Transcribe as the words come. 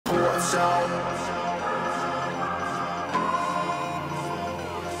zone.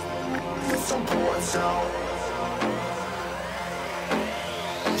 It's a war zone.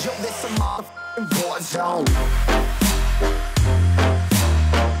 Yo, this a motherfucking war zone.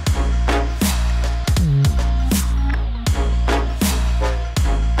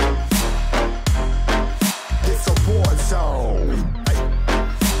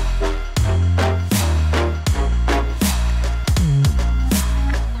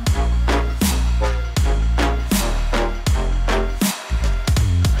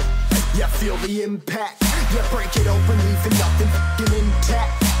 Feel the impact, yeah, break it open, leaving nothing f***ing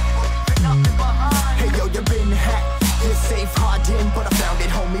intact. Hey yo, you been hacked, you're safe, hard in, but I found it,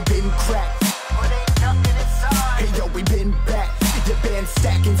 homie, been cracked. Hey yo, we been back, your band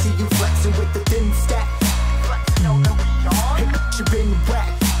stacking, see you flexing with the thin stack. Hey, you been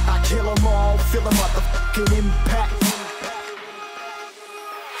whacked, I kill them all, feel the motherfucking impact.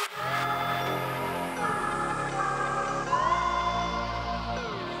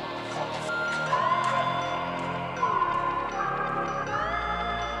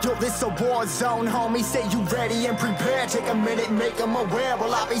 Yo, this a war zone, homie, say you ready and prepared. Take a minute, make them aware.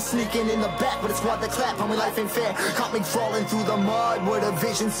 Well, I be sneaking in the back, but it's what the clap, homie, life ain't fair. Caught me crawling through the mud with a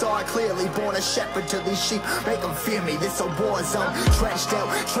vision, saw it clearly. Born a shepherd to these sheep, make them fear me. This a war zone, trashed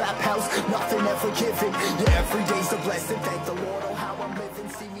out, trap house, nothing ever given. Yeah, every day's a blessing, thank the Lord.